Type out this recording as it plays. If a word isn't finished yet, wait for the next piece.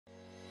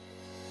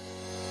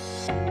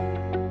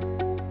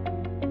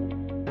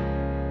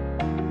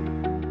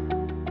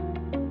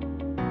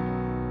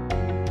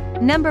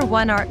Number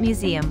 1. Art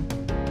Museum.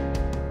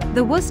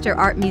 The Worcester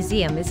Art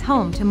Museum is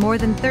home to more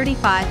than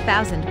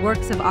 35,000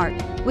 works of art,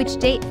 which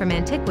date from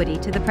antiquity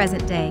to the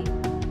present day.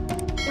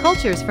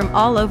 Cultures from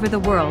all over the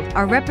world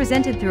are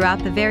represented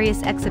throughout the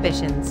various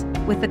exhibitions,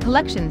 with the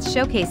collections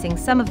showcasing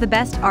some of the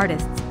best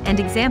artists and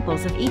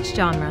examples of each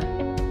genre.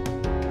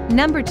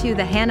 Number 2.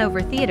 The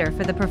Hanover Theatre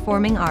for the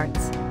Performing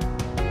Arts.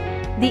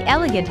 The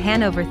elegant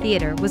Hanover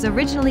Theatre was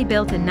originally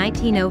built in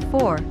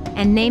 1904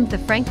 and named the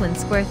Franklin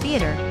Square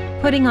Theatre,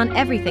 putting on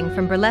everything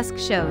from burlesque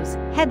shows,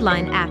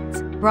 headline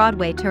acts,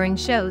 Broadway touring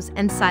shows,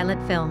 and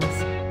silent films.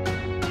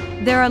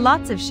 There are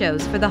lots of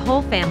shows for the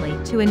whole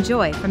family to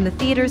enjoy from the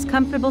theater's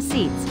comfortable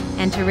seats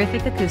and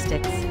terrific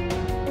acoustics.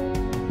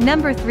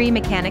 Number 3.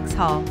 Mechanics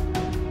Hall.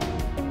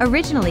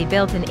 Originally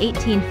built in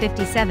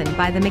 1857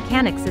 by the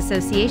Mechanics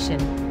Association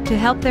to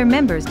help their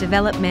members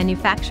develop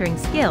manufacturing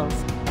skills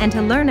and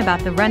to learn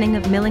about the running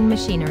of milling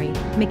machinery,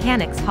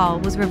 Mechanics Hall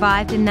was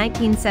revived in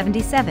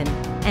 1977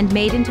 and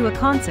made into a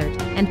concert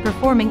and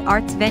performing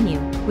arts venue,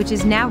 which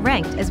is now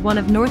ranked as one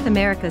of North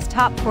America's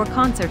top 4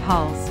 concert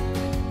halls.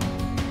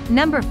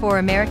 Number 4.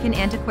 American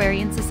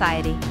Antiquarian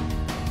Society.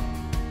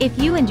 If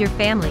you and your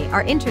family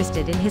are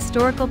interested in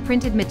historical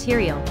printed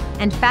material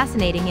and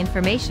fascinating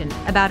information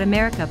about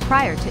America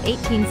prior to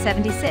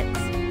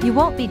 1876, you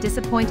won't be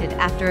disappointed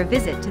after a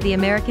visit to the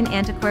American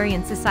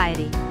Antiquarian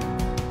Society.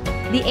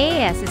 The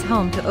AAS is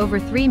home to over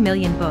 3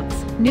 million books,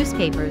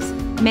 newspapers,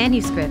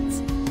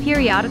 manuscripts,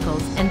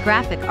 periodicals, and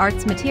graphic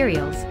arts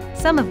materials,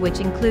 some of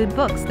which include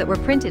books that were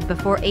printed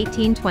before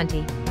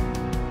 1820.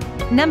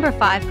 Number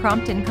 5.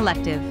 Crompton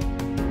Collective.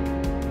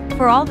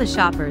 For all the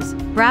shoppers,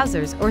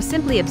 browsers, or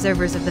simply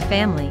observers of the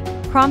family,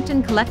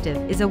 Crompton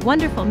Collective is a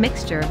wonderful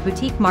mixture of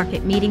boutique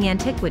market meeting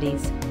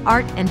antiquities,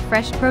 art, and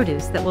fresh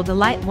produce that will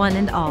delight one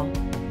and all.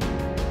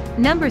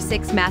 Number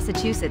 6.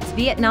 Massachusetts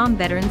Vietnam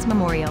Veterans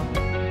Memorial.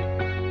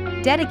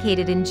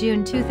 Dedicated in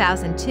June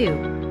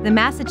 2002, the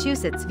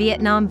Massachusetts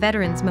Vietnam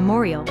Veterans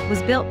Memorial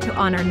was built to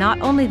honor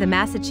not only the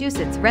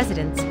Massachusetts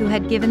residents who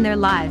had given their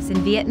lives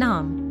in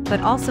Vietnam, but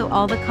also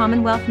all the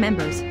Commonwealth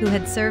members who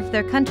had served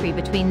their country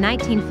between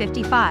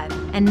 1955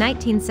 and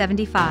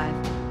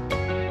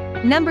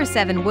 1975. Number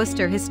 7.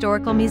 Worcester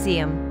Historical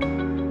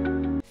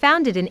Museum.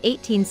 Founded in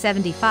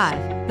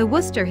 1875, the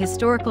Worcester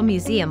Historical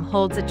Museum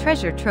holds a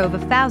treasure trove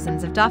of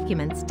thousands of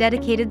documents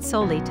dedicated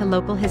solely to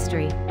local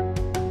history.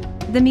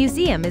 The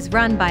museum is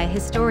run by a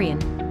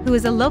historian, who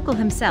is a local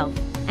himself,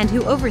 and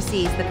who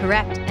oversees the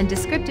correct and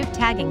descriptive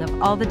tagging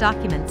of all the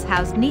documents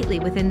housed neatly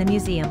within the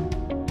museum.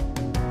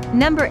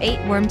 Number 8.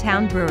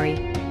 Wormtown Brewery.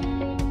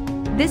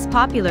 This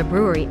popular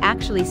brewery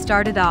actually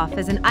started off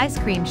as an ice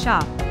cream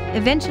shop,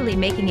 eventually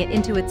making it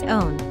into its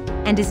own,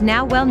 and is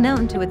now well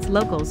known to its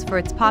locals for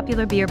its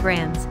popular beer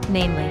brands,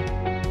 namely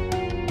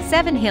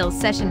Seven Hills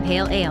Session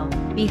Pale Ale,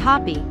 Be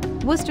Hoppy,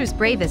 Worcester's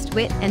Bravest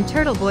Wit, and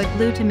Turtle Boy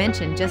Blue, to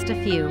mention just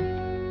a few.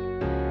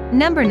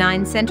 Number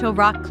 9. Central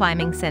Rock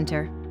Climbing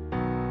Center.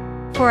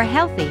 For a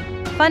healthy,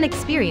 fun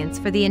experience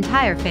for the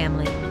entire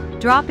family,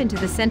 drop into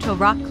the Central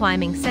Rock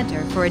Climbing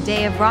Center for a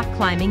day of rock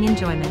climbing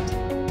enjoyment.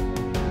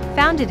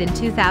 Founded in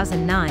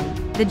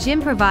 2009, the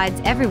gym provides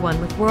everyone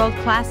with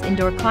world-class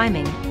indoor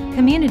climbing,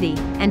 community,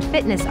 and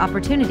fitness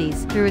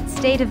opportunities through its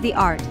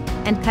state-of-the-art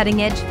and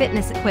cutting-edge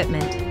fitness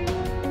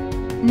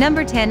equipment.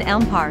 Number 10.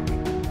 Elm Park.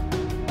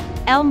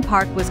 Elm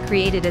Park was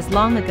created as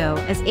long ago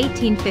as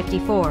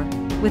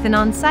 1854, with an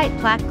on-site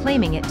plaque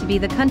claiming it to be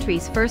the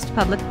country's first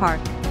public park.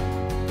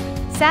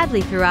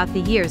 Sadly, throughout the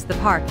years the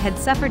park had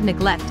suffered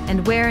neglect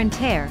and wear and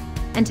tear,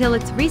 until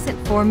its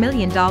recent $4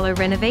 million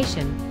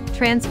renovation,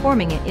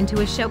 transforming it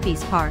into a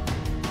showpiece park.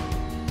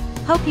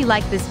 Hope you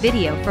like this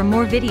video. For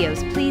more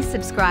videos, please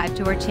subscribe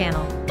to our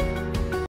channel.